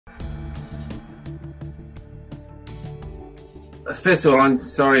First of all, I'm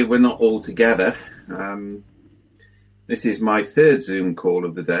sorry we're not all together. Um, this is my third Zoom call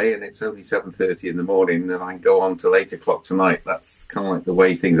of the day, and it's only 7:30 in the morning, and I go on till 8 o'clock tonight. That's kind of like the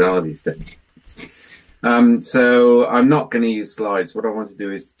way things are these days. So I'm not going to use slides. What I want to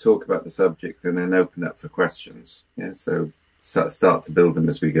do is talk about the subject and then open up for questions. Yeah, so start to build them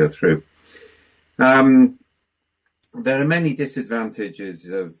as we go through. There are many disadvantages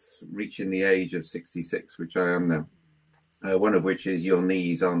of reaching the age of 66, which I am now. One of which is your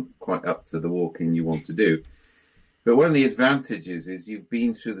knees aren't quite up to the walking you want to do. But one of the advantages is you've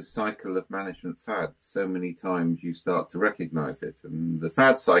been through the cycle of management fads so many times you start to recognize it. And the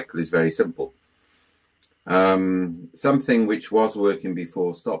fad cycle is very simple. Something which was working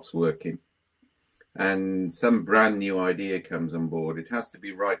before stops working, and some brand new idea comes on board. It has to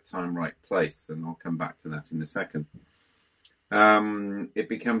be right time, right place, and I'll come back to that in a second. It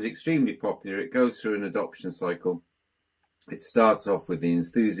becomes extremely popular. It goes through an adoption cycle. It starts off with the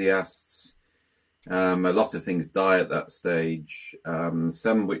enthusiasts. A lot of things die at that stage.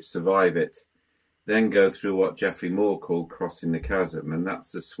 Some which survive it then go through what Geoffrey Moore called crossing the chasm, and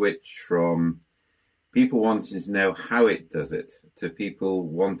that's the switch from people wanting to know how it does it to people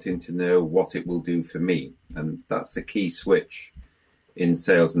wanting to know what it will do for me. And that's a key switch in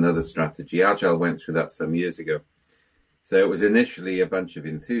sales and other strategy. Agile went through that some years ago. So it was initially a bunch of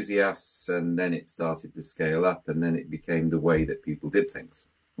enthusiasts, and then it started to scale up, and then it became the way that people did things.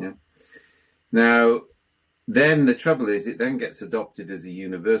 Yeah. Now, then the trouble is it then gets adopted as a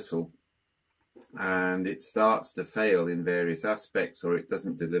universal, and it starts to fail in various aspects, or it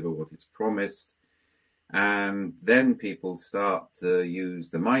doesn't deliver what it's promised. And then people start to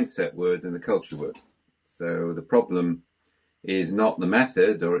use the mindset word and the culture word. So the problem is not the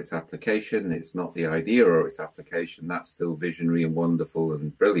method or its application. It's not the idea or its application. That's still visionary and wonderful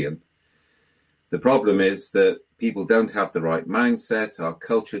and brilliant. The problem is that people don't have the right mindset. Our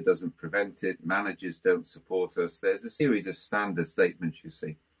culture doesn't prevent it. Managers don't support us. There's a series of standard statements you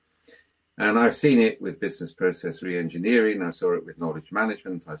see. And I've seen it with business process re-engineering. I saw it with knowledge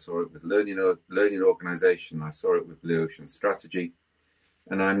management. I saw it with learning organization. I saw it with blue ocean strategy.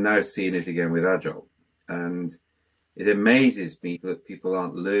 And I'm now seeing it again with Agile. And it amazes me that people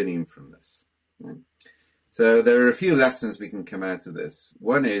aren't learning from this. So there are a few lessons we can come out of this.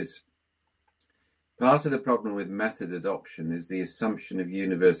 One is part of the problem with method adoption is the assumption of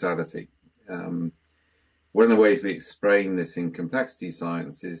universality. One of the ways we explain this in complexity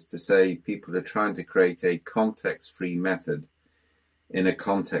science is to say people are trying to create a context-free method in a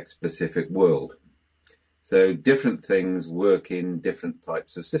context-specific world. So different things work in different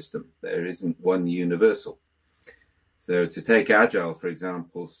types of system. There isn't one universal. So to take Agile, for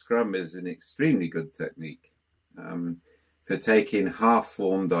example, Scrum is an extremely good technique for taking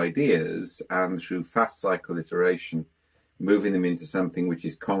half-formed ideas and through fast cycle iteration, moving them into something which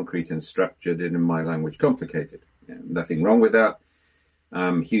is concrete and structured and in my language complicated. Nothing wrong with that.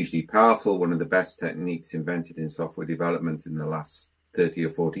 Hugely powerful, one of the best techniques invented in software development in the last 30 or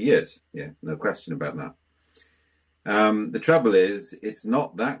 40 years. Yeah, no question about that. The trouble is it's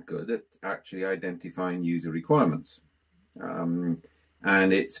not that good at actually identifying user requirements.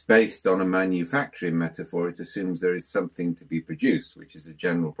 And it's based on a manufacturing metaphor. It assumes there is something to be produced, which is a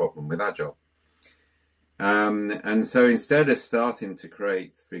general problem with Agile. And so instead of starting to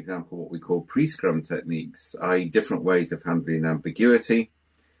create, for example, what we call pre-Scrum techniques, i.e. different ways of handling ambiguity,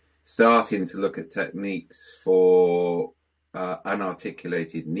 starting to look at techniques for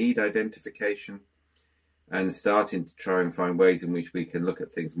unarticulated need identification, and starting to try and find ways in which we can look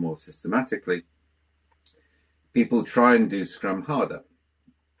at things more systematically, people try and do Scrum harder,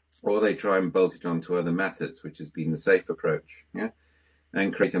 or they try and bolt it onto other methods, which has been the safe approach,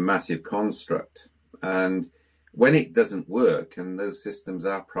 and create a massive construct. And when it doesn't work, and those systems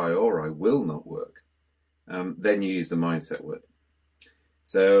a priori will not work, then you use the mindset word.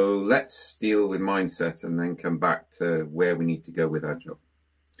 So let's deal with mindset and then come back to where we need to go with Agile.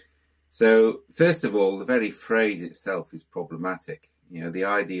 So first of all, the very phrase itself is problematic. The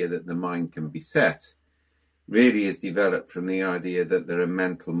idea that the mind can be set really is developed from the idea that there are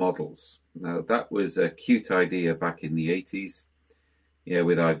mental models. Now, that was a cute idea back in the 80s.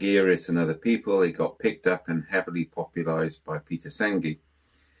 With Argyris and other people, it got picked up and heavily popularized by Peter Senge.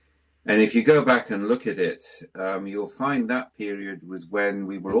 And if you go back and look at it, you'll find that period was when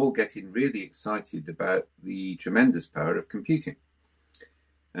we were all getting really excited about the tremendous power of computing.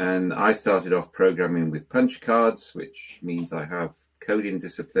 And I started off programming with punch cards, which means I have coding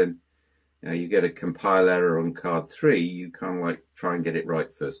discipline. You get a compile error on card 3, you kind of like try and get it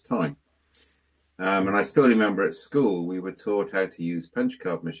right first time. And I still remember at school, we were taught how to use punch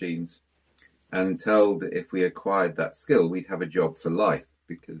card machines. and told that if we acquired that skill, we'd have a job for life,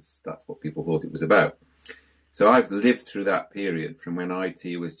 because that's what people thought it was about. So I've lived through that period from when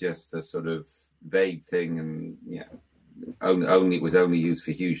IT was just a sort of vague thing, and it was only used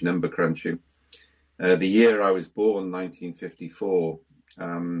for huge number crunching. The year I was born, 1954,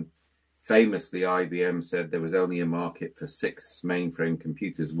 famously IBM said there was only a market for 6 mainframe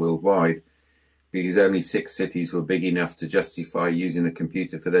computers worldwide, because only 6 cities were big enough to justify using a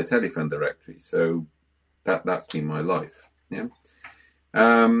computer for their telephone directory. So that's been my life. Yeah.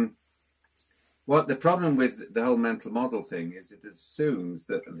 What the problem with the whole mental model thing is, it assumes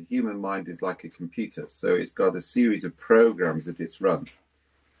that the human mind is like a computer. So it's got a series of programs that it's run.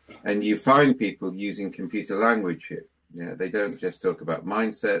 And you find people using computer language here. Yeah, they don't just talk about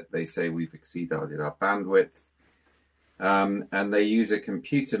mindset. They say we've exceeded our bandwidth. And they use a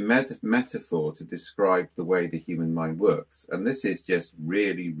computer metaphor to describe the way the human mind works. And this is just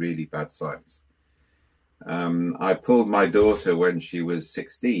really, really bad science. I pulled my daughter when she was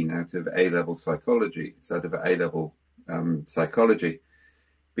 16 out of A-level psychology,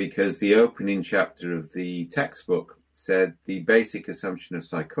 because the opening chapter of the textbook said the basic assumption of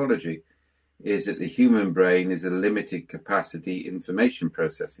psychology is that the human brain is a limited capacity information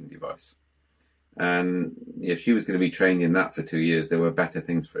processing device. And if she was going to be trained in that for 2 years, there were better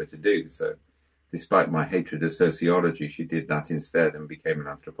things for her to do. So despite my hatred of sociology, she did that instead and became an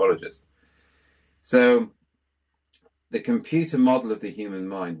anthropologist. So the computer model of the human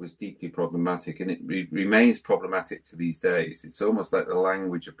mind was deeply problematic, and it remains problematic to these days. It's almost like the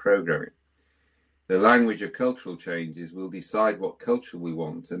language of programming. The language of cultural changes will decide what culture we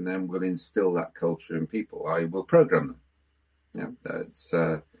want, and then we'll instill that culture in people. I will program them. Yeah,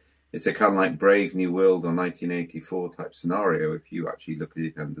 it's a kind of like Brave New World or 1984 type scenario if you actually look at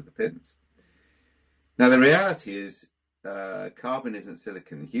it under the pins. Now, the reality is, carbon isn't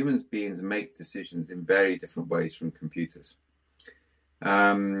silicon. Human beings make decisions in very different ways from computers.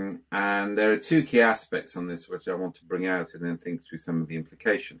 And there are 2 key aspects on this which I want to bring out and then think through some of the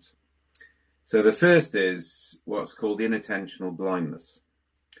implications. So the first is what's called inattentional blindness.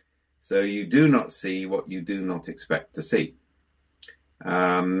 So you do not see what you do not expect to see.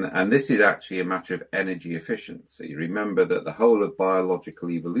 And this is actually a matter of energy efficiency. Remember that the whole of biological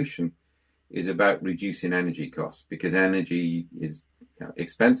evolution is about reducing energy costs, because energy is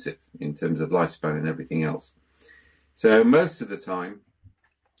expensive in terms of lifespan and everything else. So most of the time,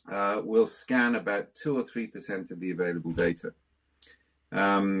 we'll scan about 2 or 3% of the available data.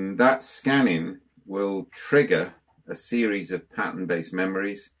 That scanning will trigger a series of pattern-based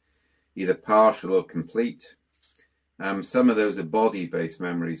memories, either partial or complete. Some of those are body-based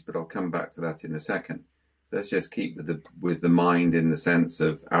memories, but I'll come back to that in a second. Let's just keep with the mind in the sense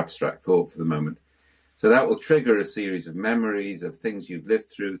of abstract thought for the moment. So that will trigger a series of memories of things you've lived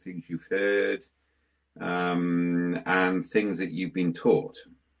through, things you've heard, and things that you've been taught.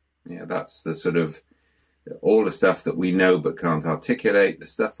 Yeah, that's the sort of all the stuff that we know but can't articulate, the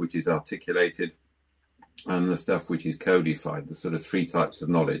stuff which is articulated, and the stuff which is codified, the sort of 3 types of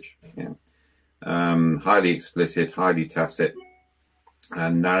knowledge. Yeah. Highly explicit, highly tacit,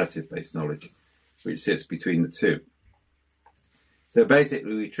 and narrative-based knowledge, which sits between the 2. So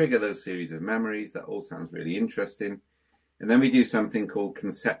basically, we trigger those series of memories. That all sounds really interesting. And then we do something called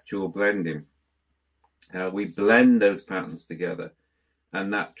conceptual blending. We blend those patterns together,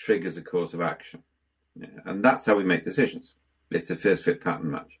 and that triggers a course of action. Yeah, and that's how we make decisions. It's a first fit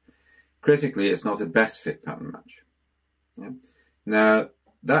pattern match. Critically, it's not a best fit pattern match. Yeah? Now,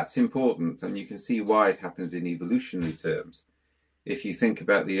 that's important, and you can see why it happens in evolutionary terms. If you think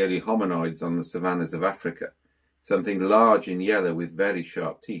about the early hominoids on the savannas of Africa, something large in yellow with very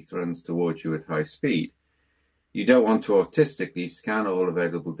sharp teeth runs towards you at high speed. You don't want to autistically scan all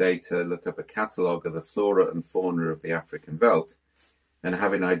available data, look up a catalogue of the flora and fauna of the African veldt, and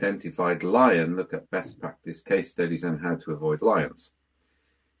having identified lion, look at best practice case studies on how to avoid lions.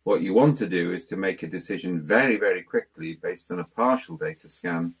 What you want to do is to make a decision very, very quickly based on a partial data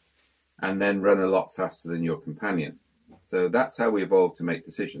scan, and then run a lot faster than your companion. So that's how we evolved to make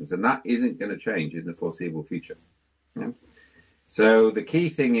decisions, and that isn't going to change in the foreseeable future. Yeah? So the key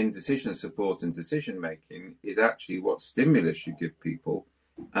thing in decision support and decision making is actually what stimulus you give people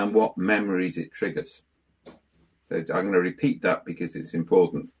and what memories it triggers. So I'm going to repeat that because it's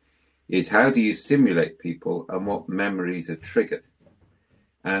important, is how do you stimulate people and what memories are triggered?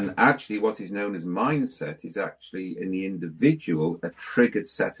 And actually what is known as mindset is actually in the individual a triggered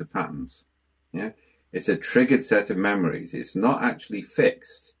set of patterns. Yeah, it's a triggered set of memories. It's not actually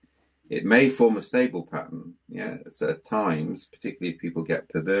fixed. It may form a stable pattern. Yeah, so at times, particularly if people get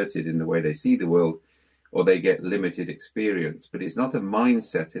perverted in the way they see the world, or they get limited experience. But it's not a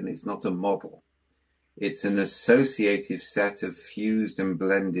mindset and it's not a model. It's an associative set of fused and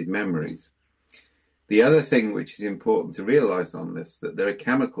blended memories. The other thing which is important to realize on this, that there are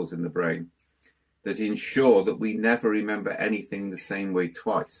chemicals in the brain that ensure that we never remember anything the same way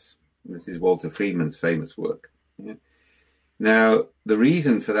twice. This is Walter Friedman's famous work. Yeah. Now, the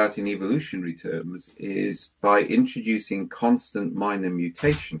reason for that in evolutionary terms is by introducing constant minor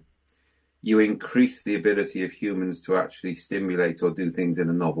mutation, you increase the ability of humans to actually stimulate or do things in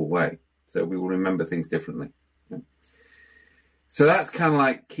a novel way. So we will remember things differently. Yeah. So that's kind of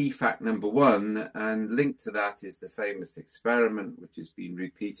like key fact number one, and linked to that is the famous experiment, which has been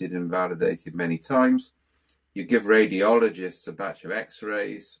repeated and validated many times. You give radiologists a batch of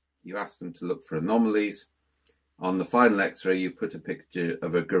x-rays, you ask them to look for anomalies. On the final x-ray, you put a picture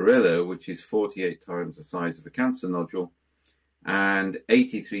of a gorilla, which is 48 times the size of a cancer nodule, and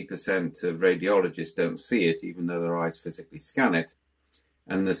 83% of radiologists don't see it, even though their eyes physically scan it.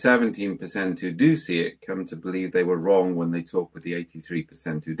 And the 17% who do see it come to believe they were wrong when they talk with the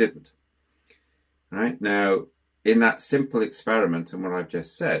 83% who didn't. Right? Now, in that simple experiment and what I've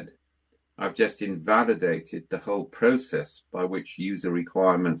just said, I've just invalidated the whole process by which user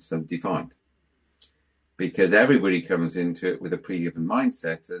requirements are defined. Because everybody comes into it with a pre-given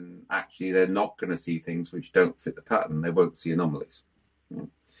mindset, and actually they're not going to see things which don't fit the pattern. They won't see anomalies. Yeah.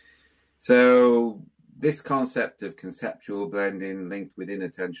 So this concept of conceptual blending linked with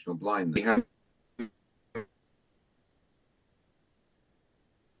inattentional blindness, we have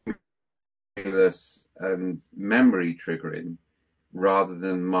and memory triggering rather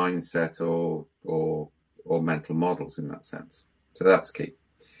than mindset or mental models in that sense. So that's key.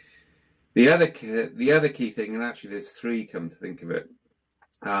 The other key thing, and actually there's three come to think of it.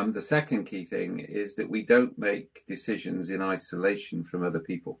 The second key thing is that we don't make decisions in isolation from other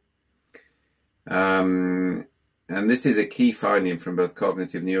people. And this is a key finding from both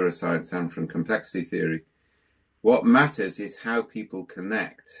cognitive neuroscience and from complexity theory. What matters is how people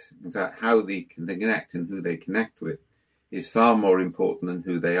connect. In fact, how they connect and who they connect with is far more important than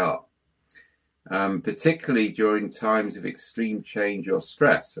who they are. Particularly during times of extreme change or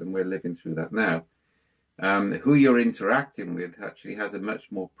stress, and we're living through that now, who you're interacting with actually has a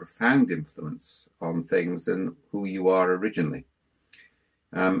much more profound influence on things than who you are originally.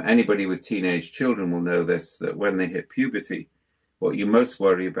 Anybody with teenage children will know this, that when they hit puberty, what you most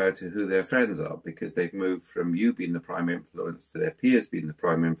worry about are who their friends are, because they've moved from you being the prime influence to their peers being the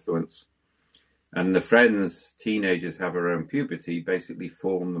prime influence. And the friends teenagers have around puberty basically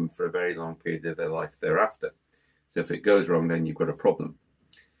form them for a very long period of their life thereafter. So if it goes wrong, then you've got a problem.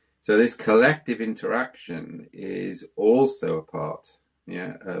 So this collective interaction is also a part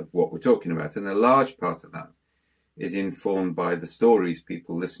of what we're talking about. And a large part of that is informed by the stories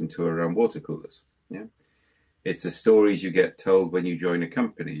people listen to around water coolers. Yeah, it's the stories you get told when you join a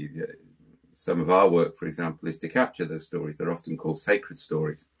company. Some of our work, for example, is to capture those stories. They're often called sacred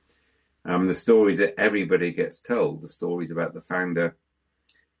stories. The stories that everybody gets told, the stories about the founder.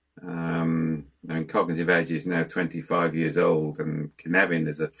 And Cognitive Edge is now 25 years old, and Cynefin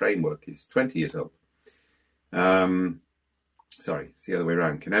as a framework is 20 years old. Sorry, it's the other way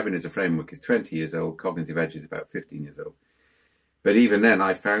around. Cynefin as a framework is 20 years old. Cognitive Edge is about 15 years old. But even then,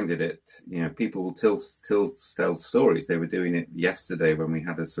 I founded it. People will still tell stories. They were doing it yesterday when we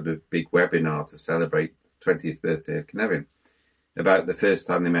had a sort of big webinar to celebrate the 20th birthday of Cynefin, about the first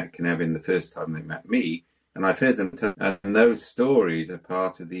time they met Cynefin, the first time they met me. And I've heard them tell, and those stories are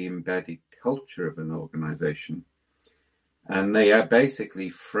part of the embedded culture of an organization. And they are basically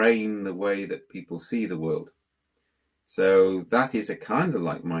frame the way that people see the world. So that is a kind of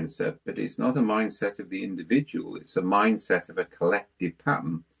like mindset, but it's not a mindset of the individual. It's a mindset of a collective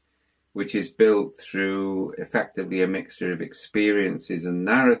pattern, which is built through effectively a mixture of experiences and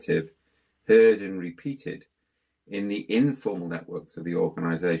narrative, heard and repeated in the informal networks of the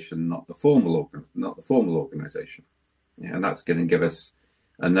organization, not the formal organization. Yeah, and that's going to give us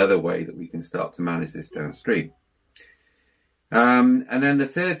another way that we can start to manage this downstream. And then the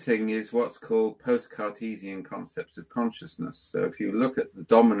third thing is what's called post-Cartesian concepts of consciousness. So if you look at the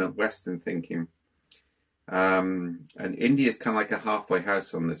dominant Western thinking, and India is kind of like a halfway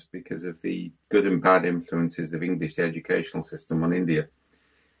house on this because of the good and bad influences of English educational system on India.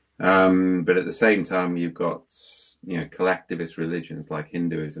 But at the same time, you've got collectivist religions like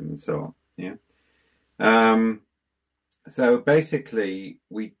Hinduism and so on. Yeah. So basically,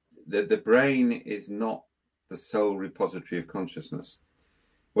 the brain is not the sole repository of consciousness.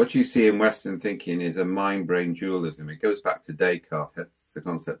 What you see in Western thinking is a mind-brain dualism. It goes back to Descartes. That's the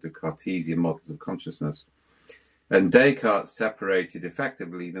concept of Cartesian models of consciousness. And Descartes separated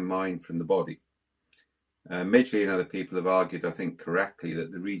effectively the mind from the body. Midgley and other people have argued, I think correctly,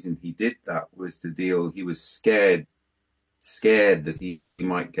 that the reason he did that was he was scared that he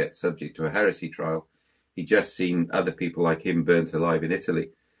might get subject to a heresy trial. He'd just seen other people like him burnt alive in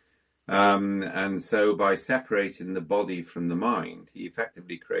Italy. And so by separating the body from the mind, he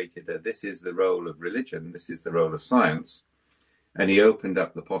effectively created this is the role of religion, this is the role of science. And he opened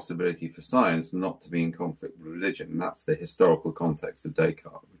up the possibility for science not to be in conflict with religion. And that's the historical context of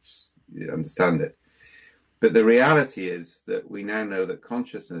Descartes, which you understand it. But the reality is that we now know that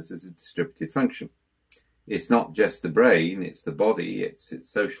consciousness is a distributed function. It's not just the brain, it's the body, it's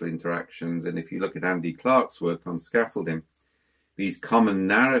social interactions. And if you look at Andy Clark's work on scaffolding, these common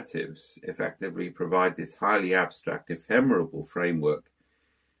narratives effectively provide this highly abstract, ephemeral framework,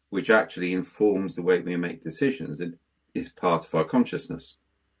 which actually informs the way we make decisions and is part of our consciousness.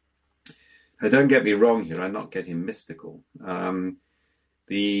 Now, don't get me wrong here, I'm not getting mystical.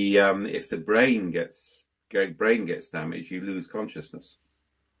 If the brain gets damaged, you lose consciousness.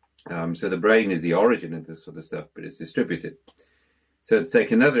 So the brain is the origin of this sort of stuff, but it's distributed. So to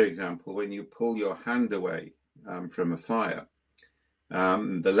take another example, when you pull your hand away from a fire,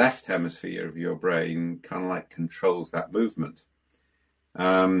 the left hemisphere of your brain kind of like controls that movement.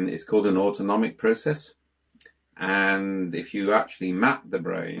 It's called an autonomic process. And if you actually map the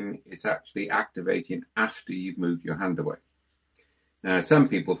brain, it's actually activating after you've moved your hand away. Now, some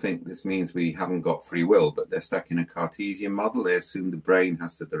people think this means we haven't got free will, but they're stuck in a Cartesian model. They assume the brain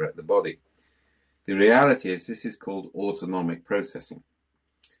has to direct the body. The reality is this is called autonomic processing.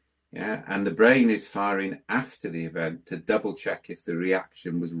 Yeah, and the brain is firing after the event to double check if the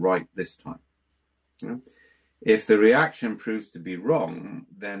reaction was right this time. Yeah? If the reaction proves to be wrong,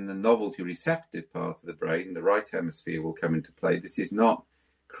 then the novelty receptive part of the brain, the right hemisphere, will come into play. This is not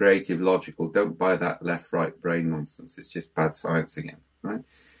creative logical. Don't buy that left-right brain nonsense. It's just bad science again, right?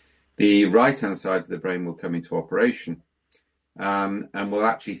 The right-hand side of the brain will come into operation and will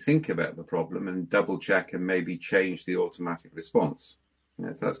actually think about the problem and double check and maybe change the automatic response.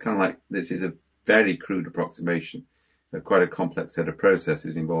 Yeah, so that's kind of like, this is a very crude approximation of quite a complex set of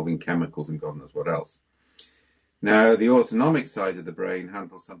processes involving chemicals and God knows what else. Now, the autonomic side of the brain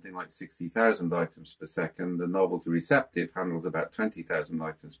handles something like 60,000 items per second. The novelty receptive handles about 20,000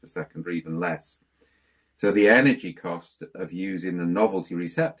 items per second, or even less. So the energy cost of using the novelty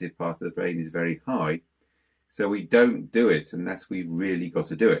receptive part of the brain is very high. So we don't do it unless we've really got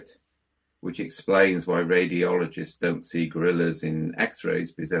to do it, which explains why radiologists don't see gorillas in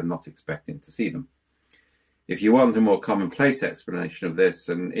X-rays, because they're not expecting to see them. If you want a more commonplace explanation of this,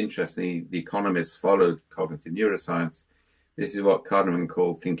 and interestingly, the economists followed cognitive neuroscience, this is what Kahneman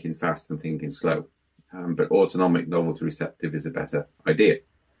called thinking fast and thinking slow. But autonomic novelty receptive is a better idea.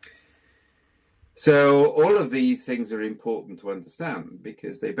 So all of these things are important to understand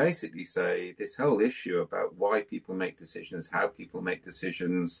because they basically say this whole issue about why people make decisions, how people make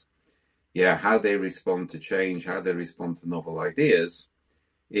decisions, how they respond to change, how they respond to novel ideas,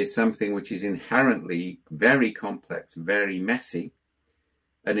 is something which is inherently very complex, very messy,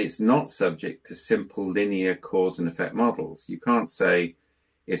 and it's not subject to simple linear cause and effect models. You can't say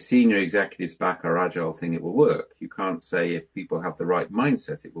if senior executives back our Agile thing, it will work. You can't say if people have the right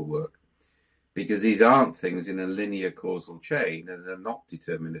mindset, it will work, because these aren't things in a linear causal chain and they're not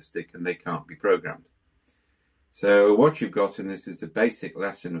deterministic and they can't be programmed. So what you've got, and this is the basic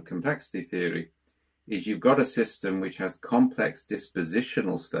lesson of complexity theory, is you've got a system which has complex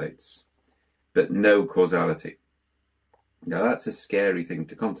dispositional states, but no causality. Now, that's a scary thing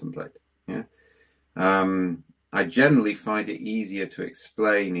to contemplate. Yeah? I generally find it easier to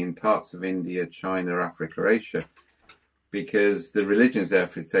explain in parts of India, China, Africa, Asia, because the religions there,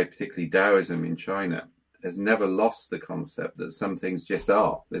 for say, particularly Taoism in China, has never lost the concept that some things just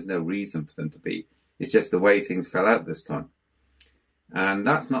are. There's no reason for them to be. It's just the way things fell out this time. And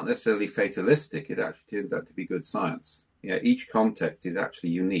that's not necessarily fatalistic. It actually turns out to be good science. Each context is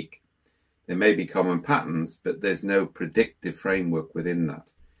actually unique. There may be common patterns, but there's no predictive framework within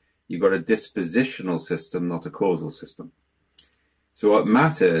that. You've got a dispositional system, not a causal system. So what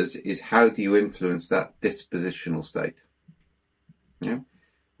matters is how do you influence that dispositional state?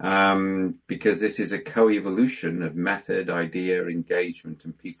 Because this is a co-evolution of method, idea, engagement,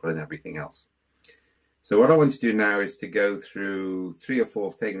 and people and everything else. So what I want to do now is to go through 3 or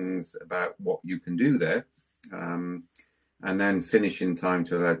 4 things about what you can do there, and then finish in time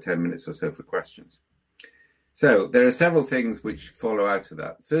to allow 10 minutes or so for questions. So there are several things which follow out of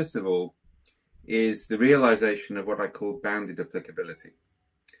that. First of all is the realization of what I call bounded applicability.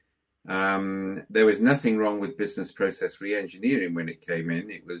 There was nothing wrong with business process re-engineering when it came in.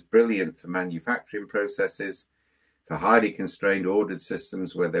 It was brilliant for manufacturing processes, for highly constrained ordered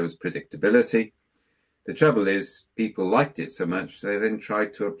systems where there was predictability. The trouble is people liked it so much, they then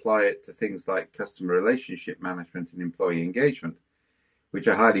tried to apply it to things like customer relationship management and employee engagement, which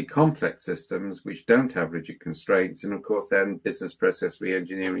are highly complex systems which don't have rigid constraints. And of course, then business process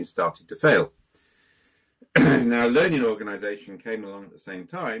re-engineering started to fail. Now, learning organization came along at the same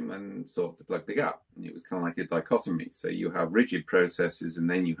time and sought to plug the gap. It was kind of like a dichotomy. So you have rigid processes and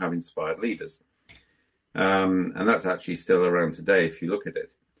then you have inspired leaders. And that's actually still around today if you look at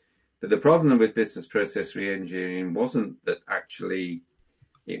it. But the problem with business process re-engineering wasn't that actually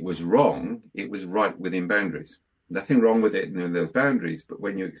it was wrong, it was right within boundaries. Nothing wrong with it in those boundaries, but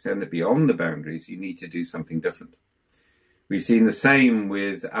when you extend it beyond the boundaries, you need to do something different. We've seen the same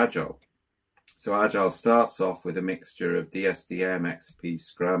with Agile. So Agile starts off with a mixture of DSDM, XP,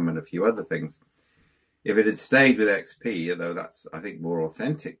 Scrum, and a few other things. If it had stayed with XP, although that's, I think, more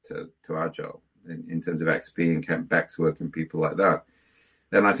authentic to Agile in terms of XP and Kent Beck's work and people like that,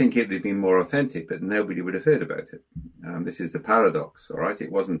 then I think it would have been more authentic, but nobody would have heard about it. This is the paradox, all right?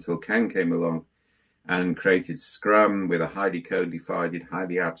 It wasn't until Ken came along and created Scrum with a highly codified,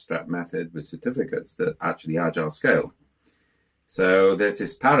 highly abstract method with certificates that actually Agile scaled. So there's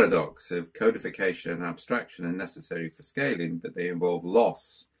this paradox of codification and abstraction are necessary for scaling, but they involve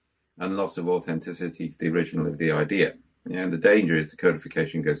loss and loss of authenticity to the original of the idea. And the danger is the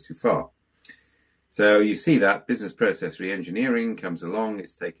codification goes too far. So you see that business process re-engineering comes along,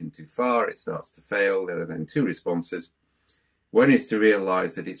 it's taken too far, it starts to fail. There are then two responses. One is to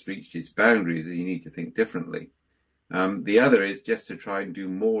realize that it's reached its boundaries and you need to think differently. The other is just to try and do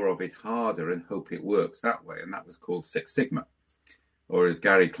more of it harder and hope it works that way. And that was called Six Sigma, or as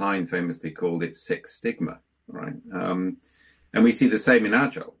Gary Klein famously called it, Six Stigma, right? And we see the same in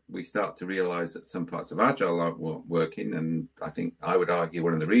Agile. We start to realize that some parts of Agile aren't working. And I think I would argue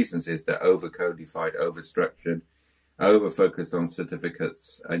one of the reasons is they're over-codified, over-structured, over-focused on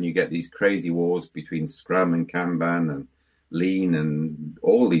certificates. And you get these crazy wars between Scrum and Kanban and Lean and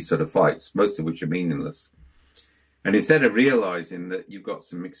all these sort of fights, most of which are meaningless. And instead of realizing that you've got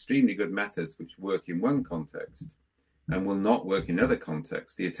some extremely good methods which work in one context and will not work in other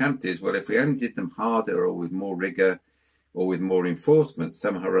contexts, the attempt is, well, if we only did them harder or with more rigor or with more enforcement,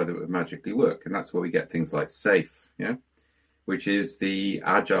 somehow or other it would magically work. And that's where we get things like SAFe, yeah, which is the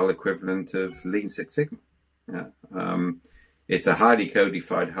Agile equivalent of Lean Six Sigma. Yeah. It's a highly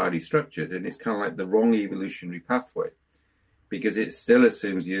codified, highly structured, and it's kind of like the wrong evolutionary pathway because it still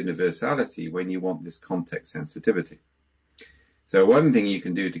assumes universality when you want this context sensitivity. So one thing you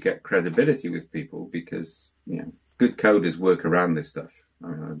can do to get credibility with people, because good coders work around this stuff. I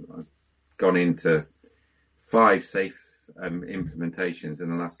mean, I've gone into 5 SAFe implementations in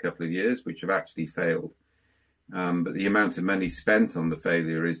the last couple of years, which have actually failed. But the amount of money spent on the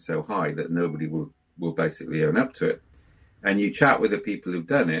failure is so high that nobody will basically own up to it. And you chat with the people who've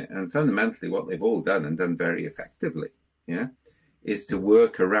done it, and fundamentally what they've all done and done very effectively, is to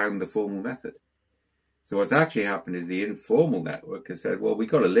work around the formal method. So what's actually happened is the informal network has said, well, we've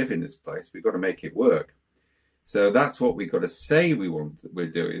got to live in this place. We've got to make it work. So that's what we've got to say we're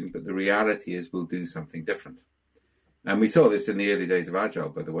doing. But the reality is we'll do something different. And we saw this in the early days of Agile,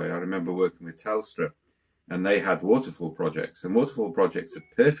 by the way. I remember working with Telstra, and they had waterfall projects. And waterfall projects are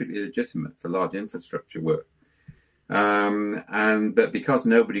perfectly legitimate for large infrastructure work. But because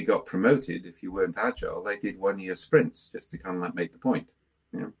nobody got promoted, if you weren't Agile, they did 1-year sprints just to kind of like make the point.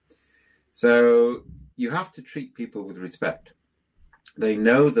 So you have to treat people with respect. They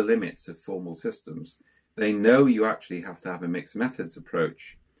know the limits of formal systems. They know you actually have to have a mixed methods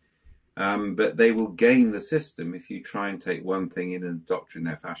approach. But they will game the system if you try and take one thing in and adopt in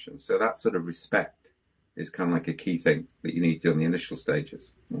their fashion. So that sort of respect is kind of like a key thing that you need to do in the initial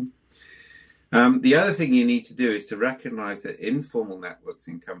stages. The other thing you need to do is to recognize that informal networks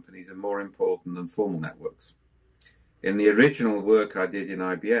in companies are more important than formal networks. In the original work I did in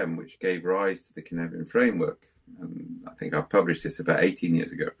IBM, which gave rise to the Cynefin framework, and I think I published this about 18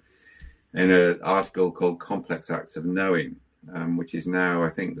 years ago, in an article called Complex Acts of Knowing, which is now, I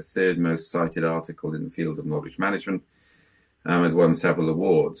think, the 3rd most cited article in the field of knowledge management, has won several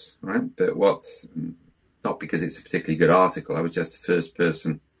awards, right? But not because it's a particularly good article, I was just the first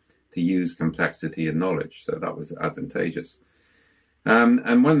person to use complexity and knowledge, so that was advantageous.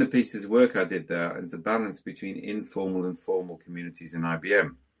 And one of the pieces of work I did there is a balance between informal and formal communities in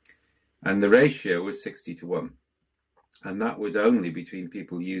IBM. And the ratio was 60-1. And that was only between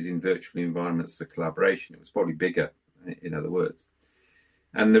people using virtual environments for collaboration. It was probably bigger, in other words.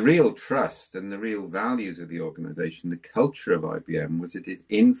 And the real trust and the real values of the organization, the culture of IBM, was it is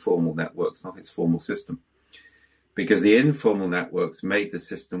informal networks, not its formal system. Because the informal networks made the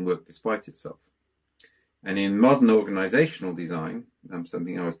system work despite itself. And in modern organizational design,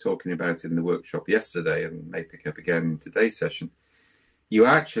 something I was talking about in the workshop yesterday and may pick up again in today's session, you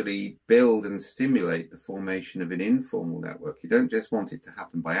actually build and stimulate the formation of an informal network. You don't just want it to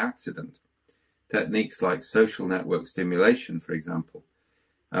happen by accident. Techniques like social network stimulation, for example,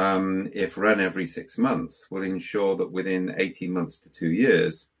 if run every 6 months, will ensure that within 18 months to 2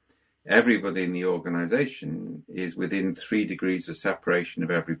 years, everybody in the organization is within 3 degrees of separation of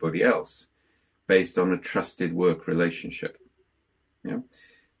everybody else based on a trusted work relationship. Yeah.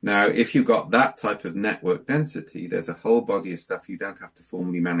 Now, if you've got that type of network density, there's a whole body of stuff you don't have to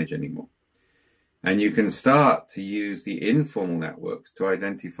formally manage anymore. And you can start to use the informal networks to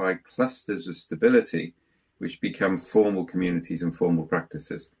identify clusters of stability, which become formal communities and formal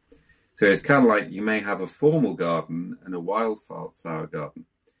practices. So it's kind of like you may have a formal garden and a wildflower garden.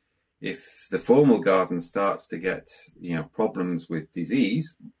 If the formal garden starts to get, problems with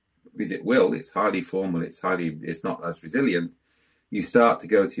disease, because it will, it's highly formal, it's not as resilient, you start to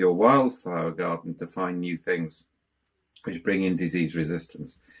go to your wildflower garden to find new things which bring in disease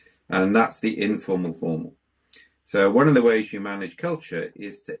resistance. And that's the informal formal. So one of the ways you manage culture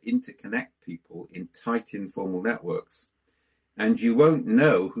is to interconnect people in tight informal networks. And you won't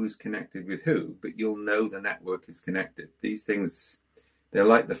know who's connected with who, but you'll know the network is connected. These things, they're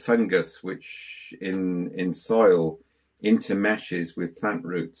like the fungus, which in soil intermeshes with plant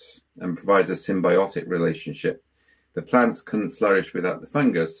roots and provides a symbiotic relationship. The plants couldn't flourish without the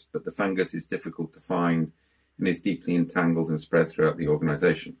fungus, but the fungus is difficult to find and is deeply entangled and spread throughout the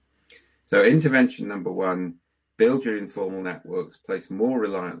organization. So intervention number 1, build your informal networks, place more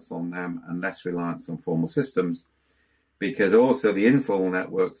reliance on them and less reliance on formal systems, because also the informal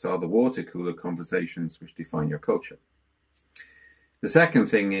networks are the water cooler conversations which define your culture. The second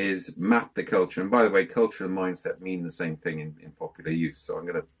thing is map the culture. And by the way, culture and mindset mean the same thing in popular use. So I'm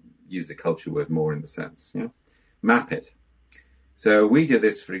going to use the culture word more in the sense, map it. So we do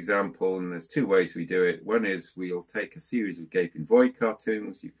this, for example, and there's 2 ways we do it. One is we'll take a series of Gaping Void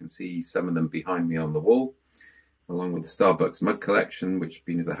cartoons. You can see some of them behind me on the wall, along with the Starbucks mug collection, which,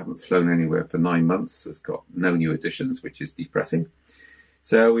 being as I haven't flown anywhere for 9 months, has got no new additions, which is depressing.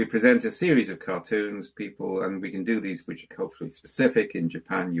 So we present a series of cartoons, and we can do these which are culturally specific. In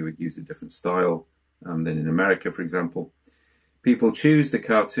Japan, you would use a different style than in America, for example. People choose the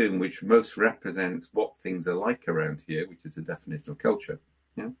cartoon which most represents what things are like around here, which is a definition of culture.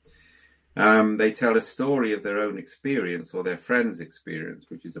 They tell a story of their own experience or their friend's experience,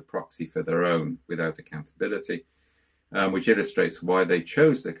 which is a proxy for their own without accountability, which illustrates why they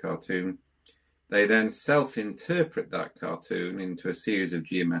chose the cartoon. They then self-interpret that cartoon into a series of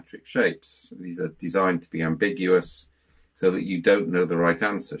geometric shapes. These are designed to be ambiguous so that you don't know the right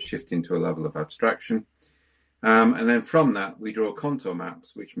answer, shifting to a level of abstraction. And then from that, we draw contour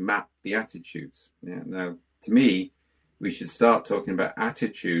maps which map the attitudes. Now, to me, we should start talking about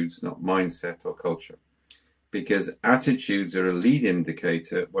attitudes, not mindset or culture, because attitudes are a lead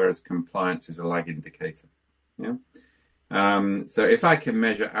indicator, whereas compliance is a lag indicator. So if I can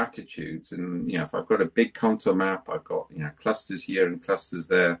measure attitudes, and if I've got a big contour map, I've got clusters here and clusters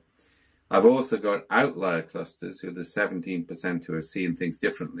there. I've also got outlier clusters, who are the 17% who are seeing things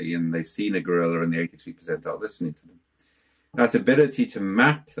differently, and they've seen a gorilla, and the 83% are listening to them. That ability to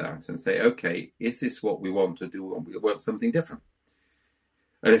map that and say, okay, is this what we want to do? We want something different.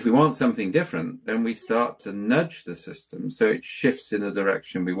 And if we want something different, then we start to nudge the system so it shifts in the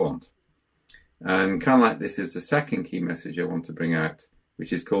direction we want. And kind of like this is the second key message I want to bring out,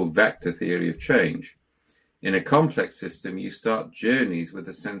 which is called vector theory of change. In a complex system, you start journeys with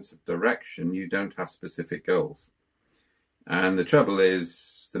a sense of direction. You don't have specific goals. And the trouble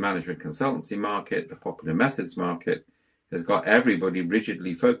is the management consultancy market, the popular methods market, has got everybody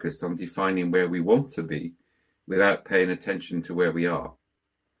rigidly focused on defining where we want to be without paying attention to where we are.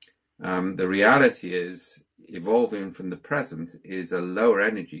 The reality is evolving from the present is a lower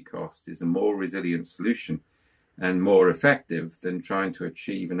energy cost, is a more resilient solution and more effective than trying to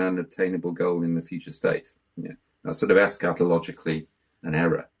achieve an unattainable goal in the future state. That's sort of eschatologically an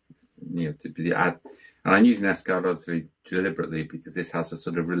error. And I'm using eschatology deliberately because this has a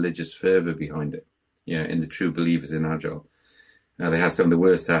sort of religious fervor behind it. In the true believers in Agile, they have some of the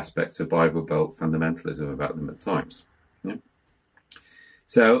worst aspects of Bible Belt fundamentalism about them at times.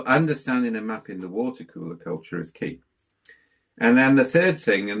 So understanding and mapping the water cooler culture is key. And then the third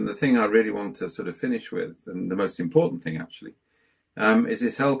thing, and the thing I really want to sort of finish with, and the most important thing actually, is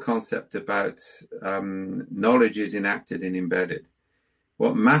this whole concept about knowledge is enacted and embedded.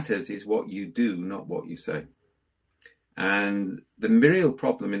 What matters is what you do, not what you say. And the real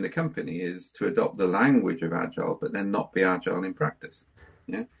problem in the company is to adopt the language of Agile, but then not be Agile in practice.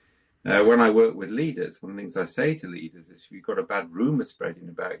 When I work with leaders, one of the things I say to leaders is if you've got a bad rumor spreading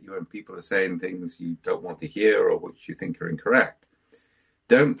about you and people are saying things you don't want to hear or which you think are incorrect,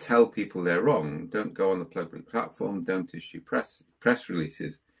 don't tell people they're wrong. Don't go on the public platform. Don't issue press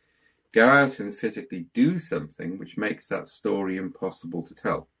releases. Go out and physically do something which makes that story impossible to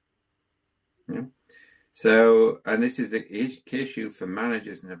tell. Yeah? So, and this is the issue for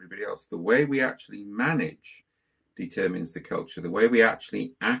managers and everybody else. The way we actually manage determines the culture. The way we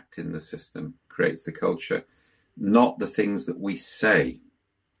actually act in the system creates the culture, not the things that we say.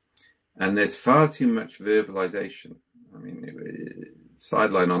 And there's far too much verbalization. I mean,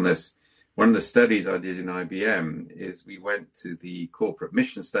 sideline on this. One of the studies I did in IBM is we went to the corporate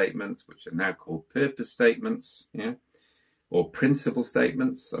mission statements, which are now called purpose statements, yeah, or principle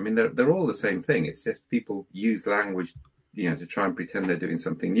statements. I mean, they're all the same thing. It's just people use language, to try and pretend they're doing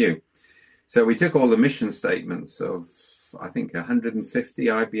something new. So we took all the mission statements of, I think, 150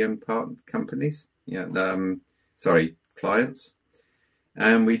 IBM companies, clients,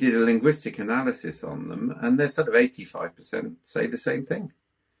 and we did a linguistic analysis on them, and they're sort of 85% say the same thing.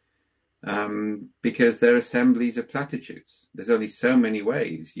 Because they're assemblies of platitudes. There's only so many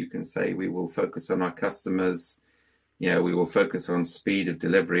ways you can say we will focus on our customers, we will focus on speed of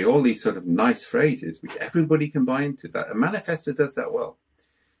delivery, all these sort of nice phrases which everybody can buy into. That a manifesto does that well.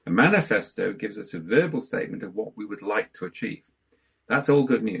 A manifesto gives us a verbal statement of what we would like to achieve. That's all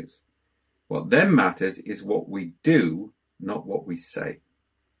good news. What then matters is what we do, not what we say.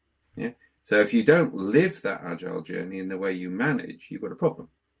 Yeah. So if you don't live that agile journey in the way you manage, you've got a problem.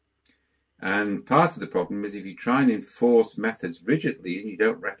 And part of the problem is if you try and enforce methods rigidly and you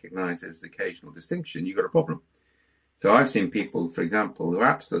don't recognize there's the occasional distinction, you've got a problem. So I've seen people, for example, who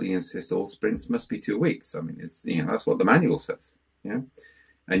absolutely insist all sprints must be 2 weeks. I mean, that's what the manual says.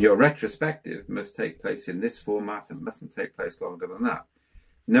 And your retrospective must take place in this format and mustn't take place longer than that.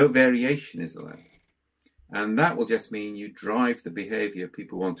 No variation is allowed. And that will just mean you drive the behavior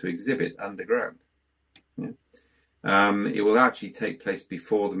people want to exhibit underground. Yeah. It will actually take place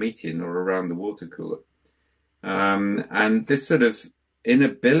before the meeting or around the water cooler. And this sort of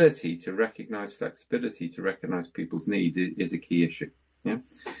inability to recognize flexibility, to recognize people's needs is a key issue. Yeah.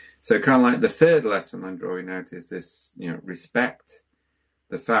 So kind of like the third lesson I'm drawing out is this, respect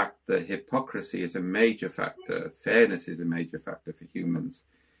the fact that hypocrisy is a major factor. Fairness is a major factor for humans.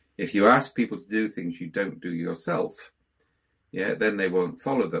 If you ask people to do things you don't do yourself, then they won't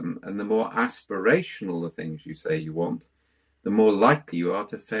follow them. And the more aspirational the things you say you want, the more likely you are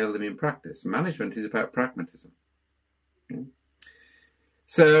to fail them in practice. Management is about pragmatism. Okay.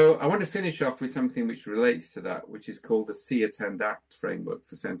 So I want to finish off with something which relates to that, which is called the See, Attend, Act framework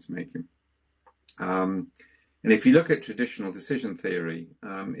for sense making. And if you look at traditional decision theory,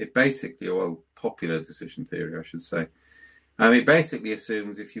 it basically, popular decision theory, I should say, it basically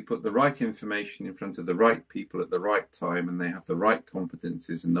assumes if you put the right information in front of the right people at the right time and they have the right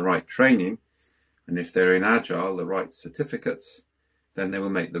competencies and the right training, and if they're in Agile, the right certificates, then they will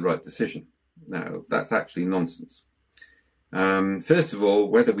make the right decision. Now, that's actually nonsense. First of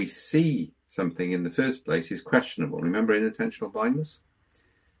all, whether we see something in the first place is questionable. Remember inattentional blindness?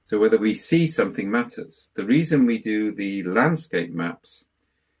 So whether we see something matters. The reason we do the landscape maps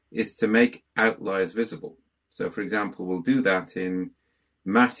is to make outliers visible. So, for example, we'll do that in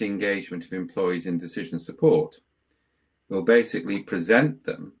mass engagement of employees in decision support. We'll basically present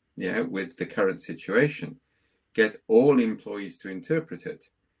them, with the current situation, get all employees to interpret it,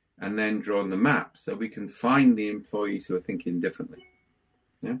 and then draw on the map so we can find the employees who are thinking differently.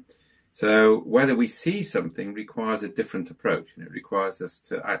 Yeah. So whether we see something requires a different approach, and it requires us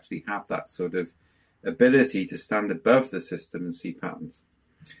to actually have that sort of ability to stand above the system and see patterns.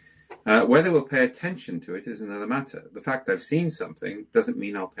 Whether we'll pay attention to it is another matter. The fact I've seen something doesn't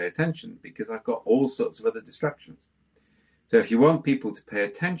mean I'll pay attention because I've got all sorts of other distractions. So if you want people to pay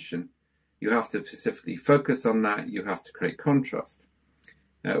attention, you have to specifically focus on that. You have to create contrast.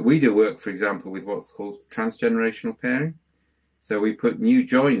 We do work, for example, with what's called transgenerational pairing. So we put new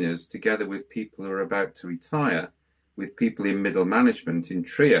joiners together with people who are about to retire, with people in middle management in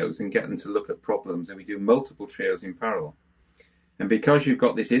trios and get them to look at problems. And we do multiple trios in parallel. And because you've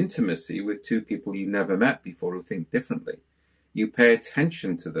got this intimacy with two people you never met before who think differently, you pay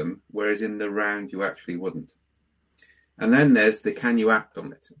attention to them, whereas in the round you actually wouldn't. And then there's the can you act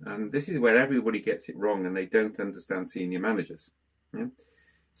on it? And this is where everybody gets it wrong and they don't understand senior managers. Yeah?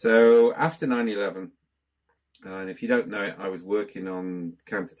 So after 9/11, and if you don't know it, I was working on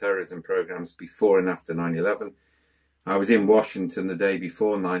counterterrorism programs before and after 9/11. I was in Washington the day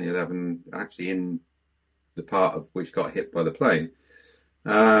before 9/11, actually in the part of which got hit by the plane.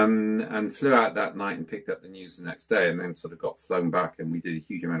 and flew out that night and picked up the news the next day, and then sort of got flown back, and we did a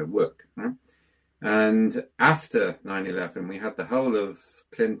huge amount of work. Right? And after 9/11, we had the whole of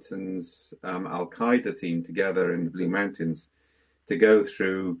Clinton's Al-Qaeda team together in the Blue Mountains to go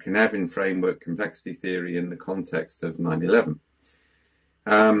through Cynefin framework, complexity theory in the context of 9/11.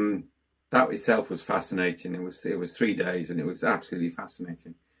 That itself was fascinating. It was 3 days, and it was absolutely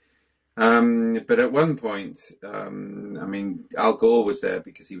fascinating. But at one point, Al Gore was there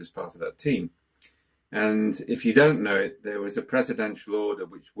because he was part of that team. And if you don't know it, there was a presidential order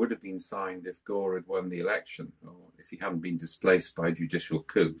which would have been signed if Gore had won the election, or if he hadn't been displaced by a judicial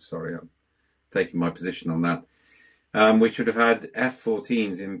coup. Sorry, I'm taking my position on that. Which would have had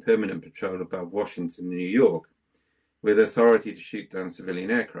F-14s in permanent patrol above Washington and New York, with authority to shoot down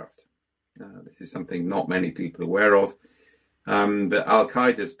civilian aircraft. This is something not many people are aware of. But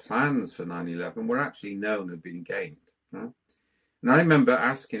Al-Qaeda's plans for 9/11 were actually known and been gamed. Right? And I remember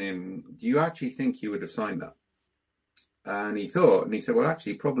asking him, do you actually think you would have signed that? And he thought, and he said, well,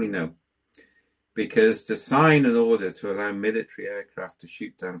 actually, probably no. Because to sign an order to allow military aircraft to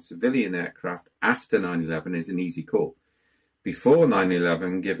shoot down civilian aircraft after 9/11 is an easy call. Before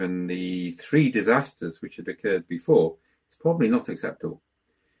 9/11, given the 3 disasters which had occurred before, it's probably not acceptable.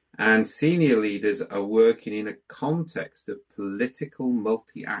 And senior leaders are working in a context of political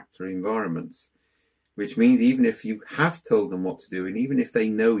multi-actor environments, which means even if you have told them what to do, and even if they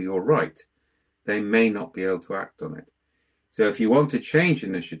know you're right, they may not be able to act on it. So if you want to change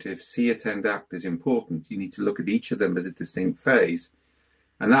initiatives, see, attend, act is important. You need to look at each of them as a distinct phase.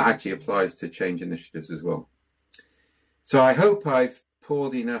 And that actually applies to change initiatives as well. So I hope I've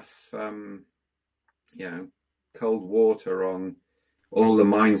poured enough, cold water on all the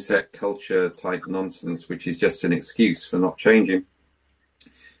mindset culture type nonsense, which is just an excuse for not changing.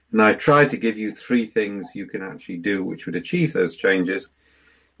 And I've tried to give you 3 things you can actually do which would achieve those changes,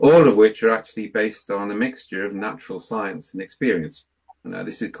 all of which are actually based on a mixture of natural science and experience. Now,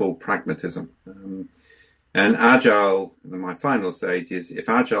 this is called pragmatism. And Agile, my final stage is, if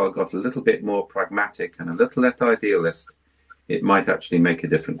Agile got a little bit more pragmatic and a little less idealist, it might actually make a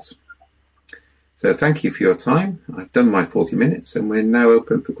difference. So thank you for your time. I've done my 40 minutes, and we're now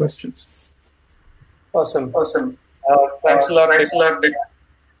open for questions. Awesome. Thanks a lot. Dick.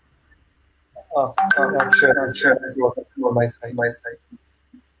 Sure. My side.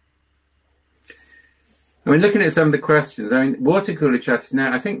 Looking at some of the questions, water cooler chat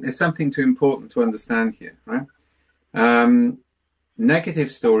now, I think there's something too important to understand here, right? Negative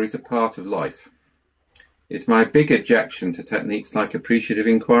stories are part of life. It's my big objection to techniques like appreciative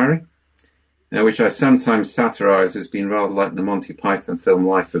inquiry, which I sometimes satirize as being rather like the Monty Python film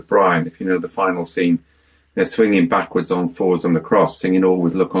Life of Brian. If you know the final scene, they're swinging backwards on forwards on the cross, singing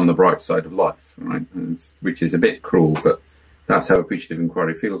always look on the bright side of life, right? Which is a bit cruel, but that's how appreciative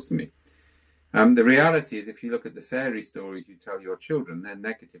inquiry feels to me. The reality is, if you look at the fairy stories you tell your children, they're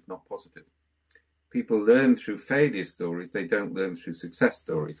negative, not positive. People learn through failure stories. They don't learn through success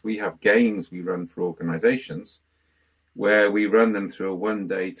stories. We have games we run for organizations where we run them through a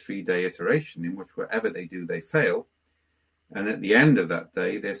 1-day, 3-day iteration in which whatever they do, they fail. And at the end of that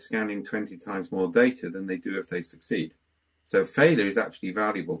day, they're scanning 20 times more data than they do if they succeed. So failure is actually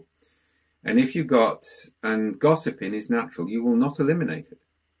valuable. And if and gossiping is natural, you will not eliminate it.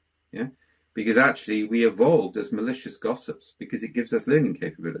 Yeah. Because actually we evolved as malicious gossips because it gives us learning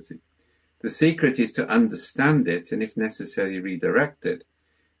capability. The secret is to understand it and if necessary redirect it.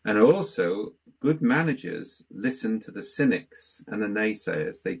 And also good managers listen to the cynics and the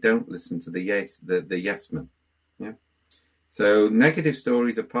naysayers. They don't listen to the yes men. Yeah. So negative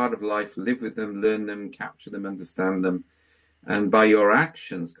stories are part of life. Live with them, learn them, capture them, understand them, and by your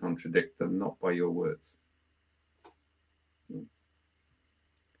actions contradict them, not by your words.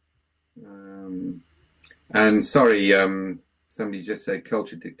 And sorry, somebody just said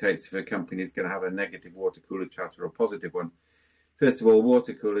culture dictates if a company is going to have a negative water cooler chat or a positive one. First of all,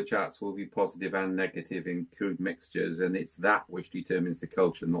 water cooler chats will be positive and negative in crude mixtures, and it's that which determines the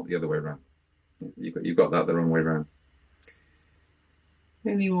culture, not the other way around. You've got that the wrong way around.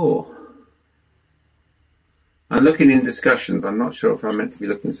 Any more? I'm looking in discussions. I'm not sure if I'm meant to be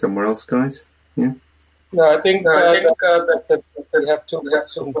looking somewhere else, guys. Yeah. No, I think that's it. We have 2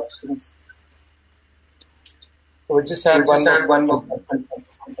 questions. We just had one more.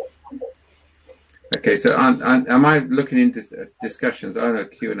 Okay, so am I looking into discussions? Oh no,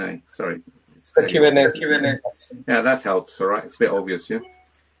 Q&A. Sorry. The Q&A. Yeah, that helps. All right, it's a bit obvious, yeah.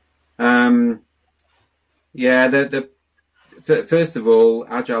 First of all,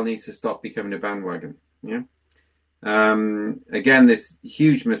 Agile needs to stop becoming a bandwagon. Yeah. Again, this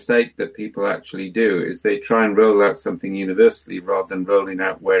huge mistake that people actually do is they try and roll out something universally rather than rolling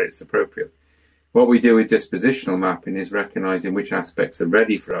out where it's appropriate. What we do with dispositional mapping is recognizing which aspects are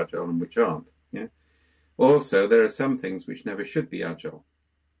ready for Agile and which aren't. Yeah. Also, there are some things which never should be Agile.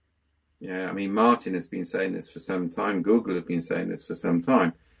 Yeah, I mean, Martin has been saying this for some time. Google have been saying this for some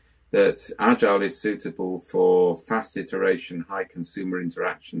time, that Agile is suitable for fast iteration, high consumer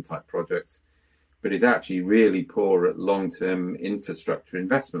interaction type projects, but is actually really poor at long-term infrastructure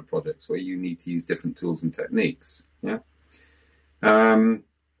investment projects where you need to use different tools and techniques. Yeah.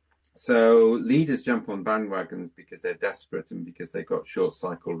 So leaders jump on bandwagons because they're desperate and because they've got short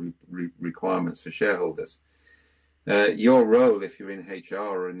cycle requirements for shareholders. Your role, if you're in HR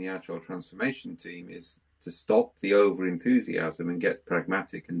or in the Agile transformation team, is to stop the over-enthusiasm and get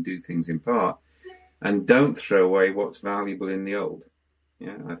pragmatic and do things in part, and don't throw away what's valuable in the old.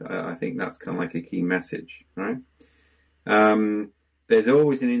 Yeah, I think that's kind of like a key message, right? There's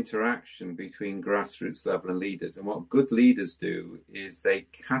always an interaction between grassroots level and leaders, and what good leaders do is they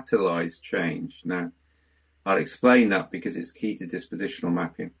catalyze change. Now, I'll explain that because it's key to dispositional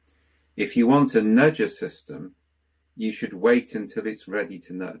mapping. If you want to nudge a system, you should wait until it's ready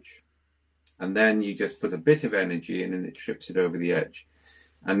to nudge. And then you just put a bit of energy in and it trips it over the edge.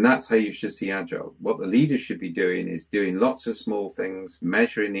 And that's how you should see Agile. What the leaders should be doing is doing lots of small things,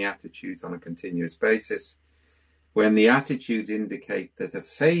 measuring the attitudes on a continuous basis. When the attitudes indicate that a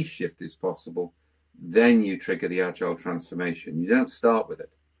phase shift is possible, then you trigger the Agile transformation. You don't start with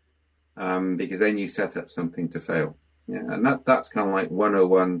it, because then you set up something to fail. Yeah, and that's kind of like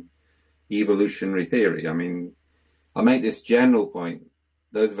 101 evolutionary theory. I mean, I'll make this general point.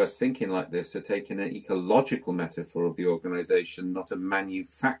 Those of us thinking like this are taking an ecological metaphor of the organization, not a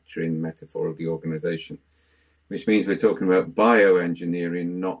manufacturing metaphor of the organization, which means we're talking about bioengineering,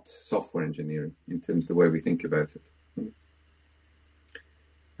 not software engineering, in terms of the way we think about it.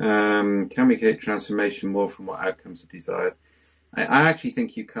 Can we create transformation more from what outcomes are desired? I actually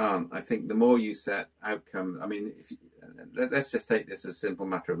think you can't. I think the more you set outcome, I mean, let's just take this as a simple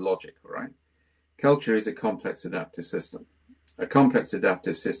matter of logic, all right? Culture is a complex adaptive system. A complex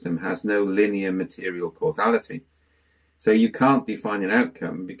adaptive system has no linear material causality. So you can't define an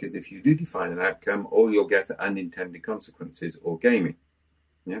outcome, because if you do define an outcome, all you'll get are unintended consequences or gaming.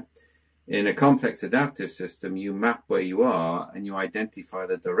 Yeah. In a complex adaptive system, you map where you are and you identify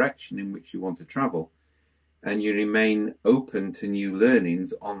the direction in which you want to travel, and you remain open to new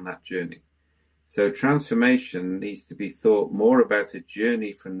learnings on that journey. So transformation needs to be thought more about a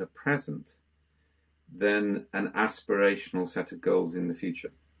journey from the present than an aspirational set of goals in the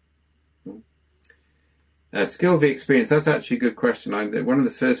future. Skill v experience, that's actually a good question. One of the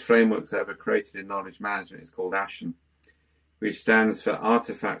first frameworks I ever created in knowledge management is called ASHEN, which stands for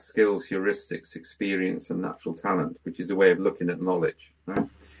Artifact, Skills, Heuristics, Experience, and Natural Talent, which is a way of looking at knowledge. Right?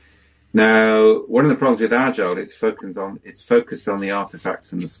 Now, one of the problems with Agile, it's focused on the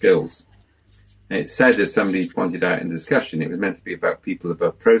artifacts and the skills. It's said, as somebody pointed out in discussion, it was meant to be about people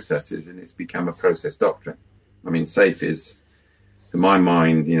above processes, and it's become a process doctrine. I mean, SAFe is, to my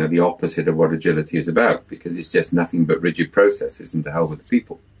mind, the opposite of what agility is about, because it's just nothing but rigid processes, and to hell with the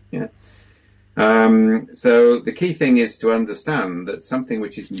people. Yeah. So the key thing is to understand that something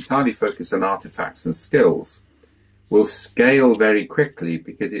which is entirely focused on artifacts and skills will scale very quickly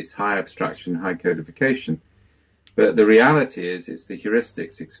because it's high abstraction, high codification. But the reality is it's the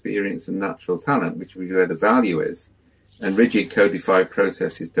heuristics, experience, and natural talent, which is where the value is. And rigid codified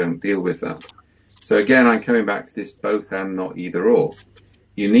processes don't deal with that. So again, I'm coming back to this both and, not either or.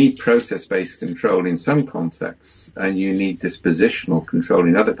 You need process-based control in some contexts, and you need dispositional control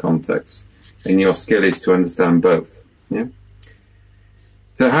in other contexts. And your skill is to understand both. Yeah.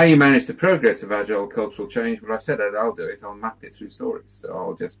 So how you manage the progress of Agile cultural change? Well, I said I'll do it. I'll map it through stories. So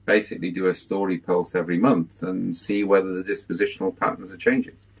I'll just basically do a story pulse every month and see whether the dispositional patterns are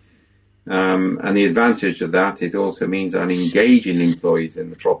changing. And the advantage of that, it also means I'm engaging employees in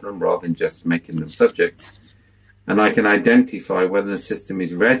the problem rather than just making them subjects. And I can identify whether the system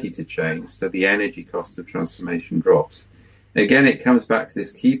is ready to change, so the energy cost of transformation drops. Again, it comes back to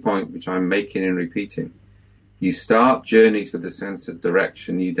this key point, which I'm making and repeating. You start journeys with a sense of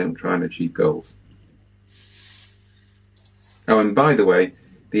direction. You don't try and achieve goals. Oh, and by the way,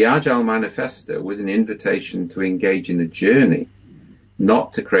 the Agile Manifesto was an invitation to engage in a journey,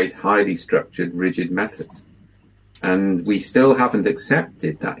 not to create highly structured, rigid methods. And we still haven't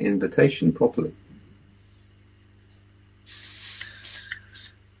accepted that invitation properly.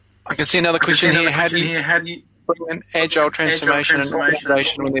 I can see another question here. How do you bring an Agile transformation and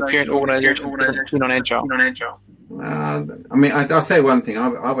organization when the apparent organization isn't keen on Agile? I mean, I'll say one thing.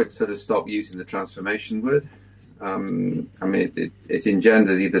 I would sort of stop using the transformation word. I mean, it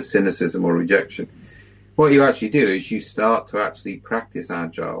engenders either cynicism or rejection. What you actually do is you start to actually practice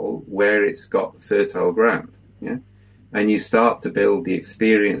Agile where it's got fertile ground, yeah? And you start to build the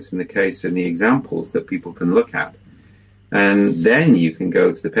experience and the case and the examples that people can look at. And then you can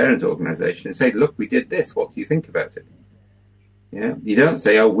go to the parent organization and say, look, we did this. What do you think about it? Yeah. You don't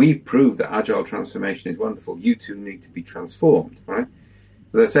say, oh, we've proved that Agile transformation is wonderful. You two need to be transformed, right?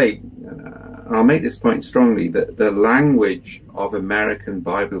 As I say, I'll make this point strongly, that the language of American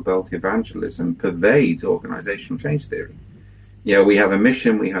Bible Belt evangelism pervades organizational change theory. Yeah, we have a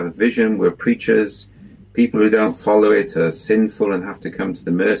mission, we have a vision, we're preachers. People who don't follow it are sinful and have to come to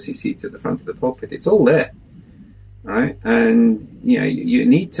the mercy seat at the front of the pulpit. It's all there, right? And, you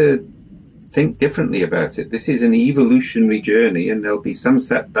need to think differently about it. This is an evolutionary journey, and there'll be some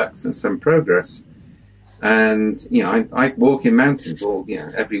setbacks and some progress. And, I walk in mountains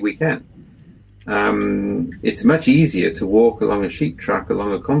every weekend. It's much easier to walk along a sheep track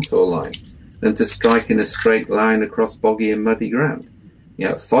along a contour line than to strike in a straight line across boggy and muddy ground.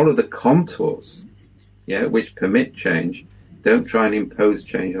 Follow the contours, which permit change. Don't try and impose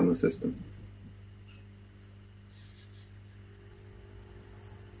change on the system.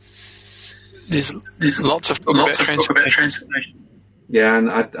 There's lots of talk about transformation. Yeah, and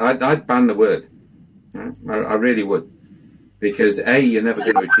I'd ban the word. I really would, because you're never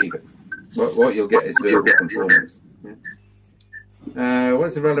going to achieve it. What you'll get is verbal conformance.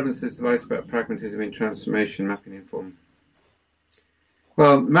 What's the relevance of this advice about pragmatism in transformation, mapping informal?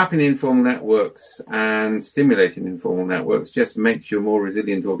 Well, mapping informal networks and stimulating informal networks just makes you a more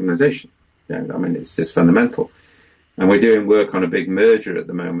resilient organization. It's just fundamental. And we're doing work on a big merger at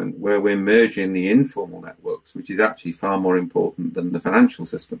the moment where we're merging the informal networks, which is actually far more important than the financial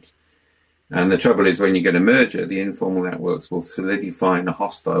systems. And the trouble is, when you get a merger, the informal networks will solidify in a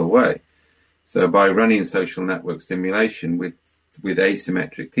hostile way. So by running social network stimulation with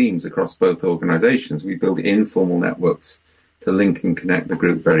asymmetric teams across both organizations, we build informal networks to link and connect the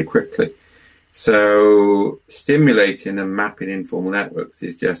group very quickly. So stimulating and mapping informal networks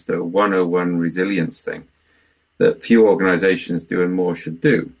is just a 101 resilience thing that few organizations do and more should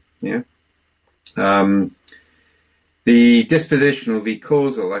do. Yeah. The dispositional v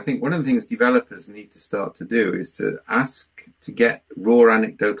causal, I think one of the things developers need to start to do is to ask to get raw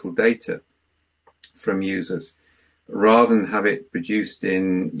anecdotal data from users rather than have it produced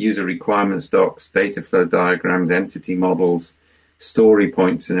in user requirements docs, data flow diagrams, entity models, story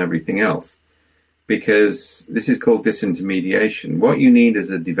points, and everything else. Because this is called disintermediation. What you need as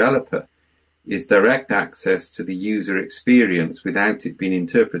a developer is direct access to the user experience without it being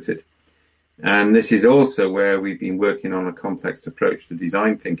interpreted. And this is also where we've been working on a complex approach to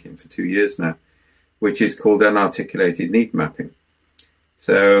design thinking for 2 years now, which is called unarticulated need mapping.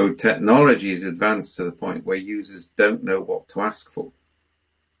 So technology is advanced to the point where users don't know what to ask for.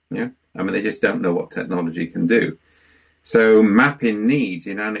 They just don't know what technology can do. So mapping needs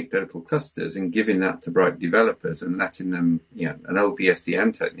in anecdotal clusters and giving that to bright developers and letting them, an old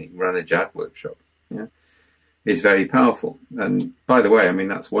DSDM technique, run a JAD workshop, is very powerful. And by the way,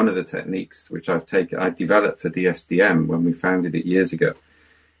 that's one of the techniques which I developed for DSDM when we founded it years ago.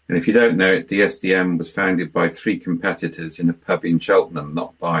 And if you don't know it, DSDM was founded by 3 competitors in a pub in Cheltenham,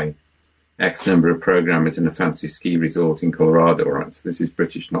 not by X number of programmers in a fancy ski resort in Colorado, right? So this is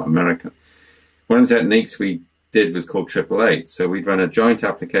British, not American. One of the techniques we did was called 888. So we'd run a joint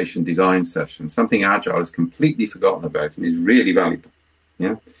application design session, something Agile is completely forgotten about and is really valuable.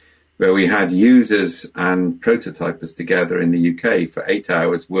 Where we had users and prototypers together in the UK for 8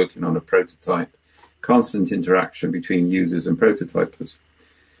 hours working on a prototype, constant interaction between users and prototypers.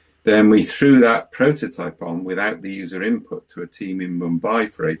 Then we threw that prototype on without the user input to a team in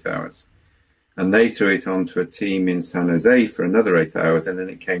Mumbai for 8 hours. And they threw it on to a team in San Jose for another 8 hours, and then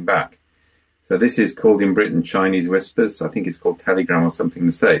it came back. So this is called in Britain Chinese whispers. I think it's called Telegram or something in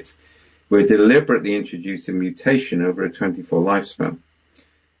the States. We're deliberately introducing mutation over a 24 lifespan.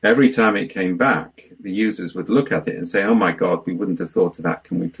 Every time it came back, the users would look at it and say, oh my God, we wouldn't have thought of that.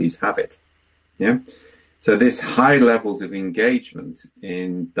 Can we please have it? So this high levels of engagement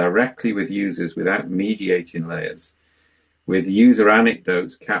in directly with users without mediating layers, with user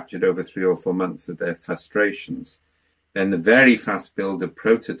anecdotes captured over 3 or 4 months of their frustrations, then the very fast build of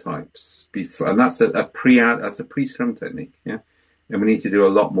prototypes before, and that's a pre-Scrum technique. And we need to do a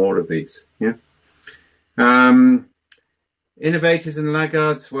lot more of these. Innovators and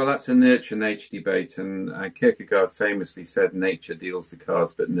laggards, well, that's a nurture-nature debate, and Kierkegaard famously said nature deals the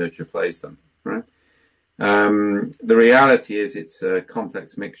cards, but nurture plays them, right? The reality is it's a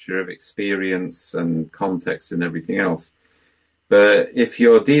complex mixture of experience and context and everything else. But if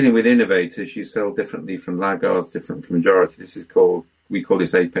you're dealing with innovators, you sell differently from laggards, different from majority. We call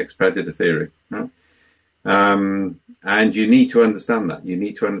this apex predator theory, right? And you need to understand that. You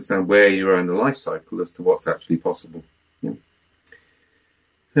need to understand where you are in the life cycle as to what's actually possible.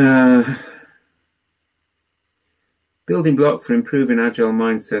 Building block for improving agile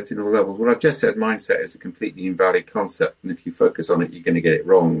mindset in all levels. Well, I've just said mindset is a completely invalid concept, and if you focus on it, you're going to get it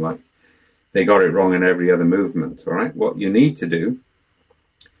wrong. Like they got it wrong in every other movement. All right, what you need to do,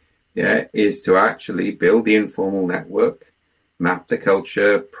 is to actually build the informal network, map the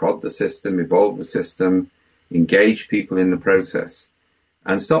culture, prod the system, evolve the system, engage people in the process,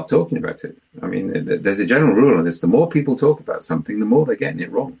 and stop talking about it. I mean, there's a general rule on this: the more people talk about something, the more they're getting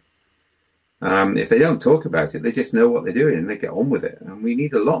it wrong. If they don't talk about it, they just know what they're doing and they get on with it. And we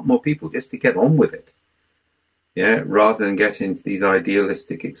need a lot more people just to get on with it. Rather than get into these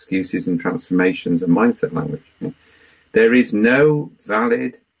idealistic excuses and transformations and mindset language. There is no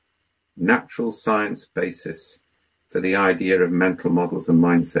valid natural science basis for the idea of mental models and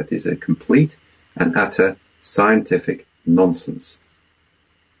mindset. It's a complete and utter scientific nonsense.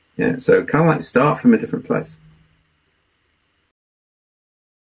 So kind of like start from a different place.